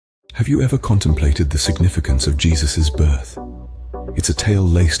Have you ever contemplated the significance of Jesus' birth? It's a tale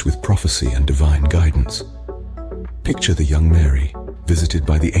laced with prophecy and divine guidance. Picture the young Mary, visited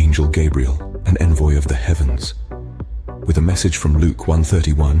by the angel Gabriel, an envoy of the heavens. With a message from Luke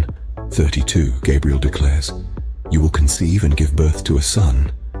 1:31-32, Gabriel declares, "You will conceive and give birth to a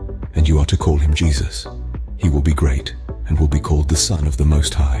son, and you are to call him Jesus. He will be great, and will be called the Son of the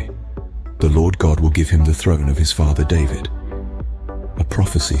Most High. The Lord God will give him the throne of his father David." A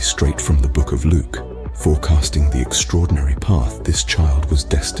prophecy straight from the book of Luke, forecasting the extraordinary path this child was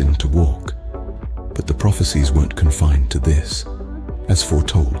destined to walk. But the prophecies weren't confined to this. As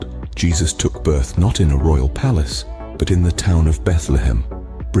foretold, Jesus took birth not in a royal palace, but in the town of Bethlehem,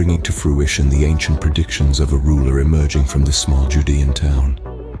 bringing to fruition the ancient predictions of a ruler emerging from the small Judean town.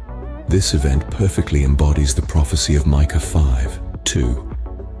 This event perfectly embodies the prophecy of Micah 5:2.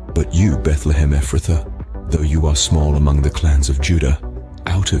 "But you, Bethlehem Ephrathah, though you are small among the clans of Judah,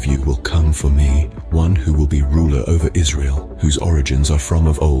 out of you will come for me one who will be ruler over Israel, whose origins are from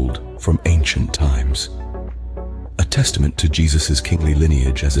of old, from ancient times." A testament to Jesus' kingly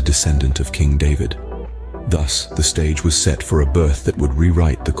lineage as a descendant of King David. Thus, the stage was set for a birth that would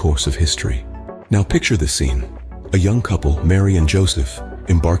rewrite the course of history. Now picture this scene. A young couple, Mary and Joseph,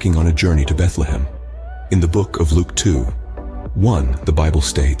 embarking on a journey to Bethlehem. In the book of Luke 2:1, the Bible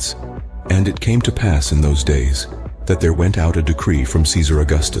states, "And it came to pass in those days that there went out a decree from Caesar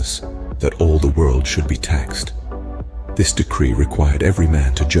Augustus that all the world should be taxed. This decree required every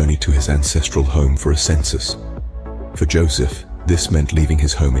man to journey to his ancestral home for a census. For Joseph, this meant leaving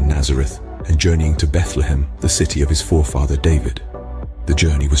his home in Nazareth and journeying to Bethlehem, the city of his forefather David. The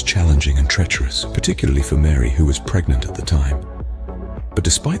journey was challenging and treacherous, particularly for Mary, who was pregnant at the time. But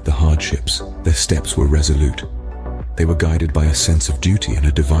despite the hardships, their steps were resolute. They were guided by a sense of duty and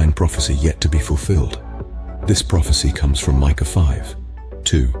a divine prophecy yet to be fulfilled. This prophecy comes from Micah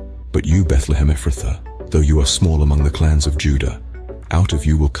 5:2. "But you, Bethlehem Ephrathah, though you are small among the clans of Judah, out of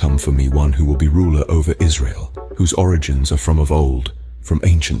you will come for me one who will be ruler over Israel, whose origins are from of old, from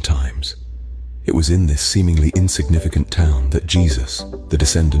ancient times." It was in this seemingly insignificant town that Jesus, the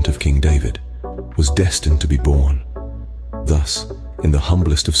descendant of King David, was destined to be born. Thus, in the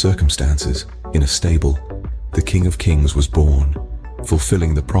humblest of circumstances, in a stable, the King of Kings was born,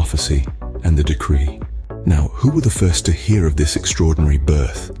 fulfilling the prophecy and the decree. Now, who were the first to hear of this extraordinary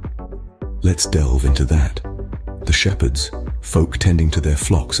birth? Let's delve into that. The shepherds, folk tending to their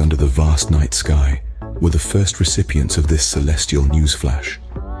flocks under the vast night sky, were the first recipients of this celestial newsflash.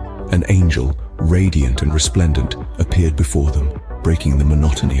 An angel, radiant and resplendent, appeared before them, breaking the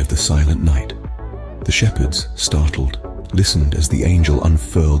monotony of the silent night. The shepherds, startled, listened as the angel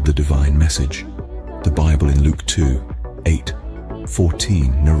unfurled the divine message. The Bible in Luke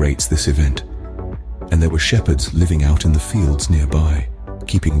 2:8-14 narrates this event. "And there were shepherds living out in the fields nearby,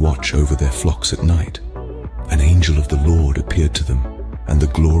 keeping watch over their flocks at night. An angel of the Lord appeared to them, and the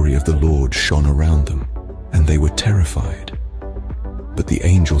glory of the Lord shone around them, and they were terrified. But the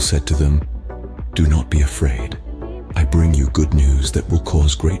angel said to them, 'Do not be afraid. I bring you good news that will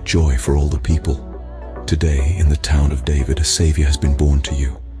cause great joy for all the people. Today, in the town of David, a Savior has been born to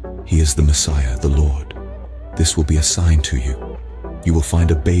you. He is the Messiah, the Lord. This will be a sign to you. You will find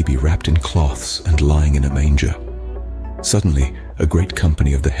a baby wrapped in cloths and lying in a manger.' Suddenly, a great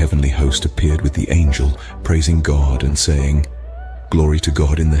company of the heavenly host appeared with the angel, praising God and saying, 'Glory to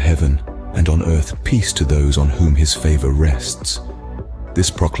God in the heaven, and on earth peace to those on whom his favor rests.'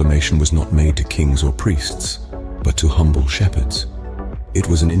 This proclamation was not made to kings or priests, but to humble shepherds. It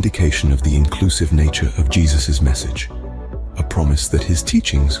was an indication of the inclusive nature of Jesus' message, a promise that his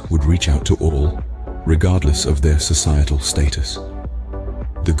teachings would reach out to all, regardless of their societal status.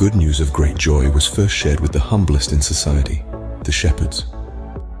 The good news of great joy was first shared with the humblest in society, the shepherds.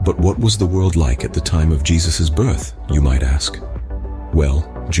 But what was the world like at the time of Jesus' birth, you might ask? Well,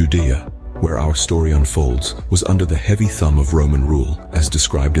 Judea, where our story unfolds, was under the heavy thumb of Roman rule, as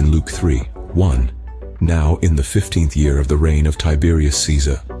described in Luke 3:1. Now in the 15th year of the reign of Tiberius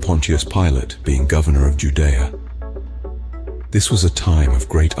Caesar, Pontius Pilate being governor of Judea. This was a time of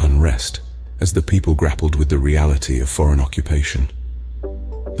great unrest, as the people grappled with the reality of foreign occupation.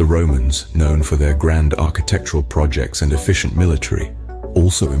 The Romans, known for their grand architectural projects and efficient military,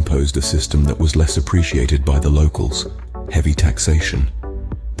 also imposed a system that was less appreciated by the locals: heavy taxation.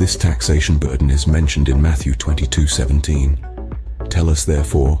 This taxation burden is mentioned in Matthew 22:17. "Tell us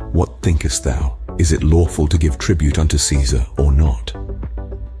therefore, what thinkest thou? Is it lawful to give tribute unto Caesar or not?"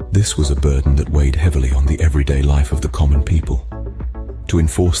 This was a burden that weighed heavily on the everyday life of the common people. To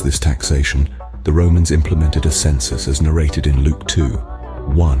enforce this taxation, the Romans implemented a census as narrated in Luke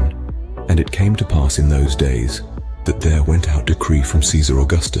 2:1. "And it came to pass in those days that there went out decree from Caesar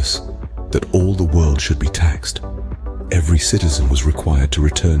Augustus that all the world should be taxed. Every citizen was required to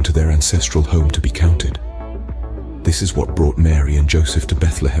return to their ancestral home to be counted. This is what brought Mary and Joseph to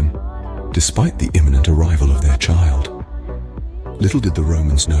Bethlehem, despite the imminent arrival of their child. Little did the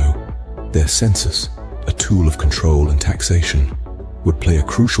Romans know, their census, a tool of control and taxation, would play a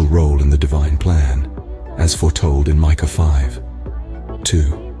crucial role in the divine plan, as foretold in Micah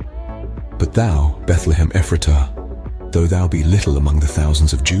 5:2. But thou, Bethlehem Ephratah, though thou be little among the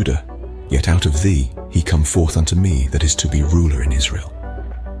thousands of Judah, yet out of thee he come forth unto me that is to be ruler in Israel.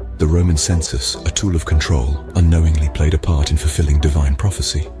 The Roman census, a tool of control, unknowingly played a part in fulfilling divine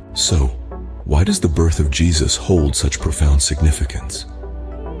prophecy. So, why does the birth of Jesus hold such profound significance?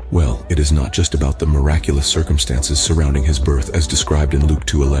 Well, it is not just about the miraculous circumstances surrounding his birth as described in Luke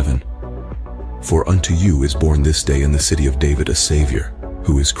 2:11. For unto you is born this day in the city of David a Savior,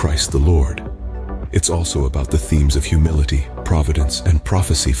 who is Christ the Lord. It's also about the themes of humility, providence, and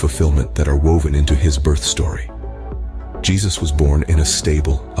prophecy fulfillment that are woven into his birth story. Jesus was born in a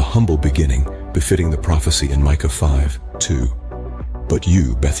stable, a humble beginning, befitting the prophecy in Micah 5:2. But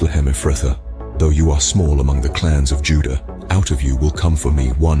you, Bethlehem Ephrathah, though you are small among the clans of Judah, out of you will come for me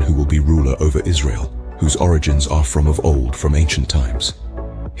one who will be ruler over Israel, whose origins are from of old, from ancient times.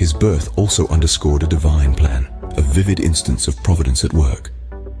 His birth also underscored a divine plan, a vivid instance of providence at work.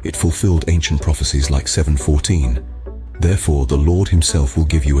 It fulfilled ancient prophecies like 7:14. Therefore the Lord himself will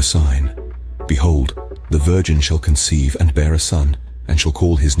give you a sign. Behold, the virgin shall conceive and bear a son, and shall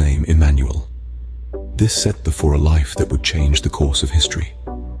call his name Emmanuel. This set before a life that would change the course of history.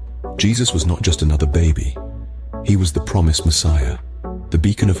 Jesus was not just another baby. He was the promised Messiah, the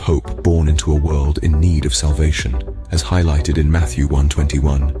beacon of hope born into a world in need of salvation, as highlighted in Matthew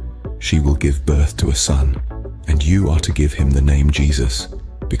 1:21. She will give birth to a son, and you are to give him the name Jesus,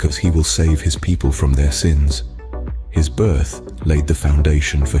 because he will save his people from their sins. His birth laid the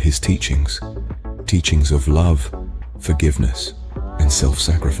foundation for his teachings of love, forgiveness, and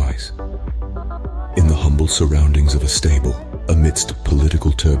self-sacrifice. In the humble surroundings of a stable, amidst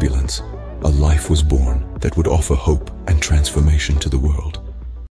political turbulence, a life was born that would offer hope and transformation to the world.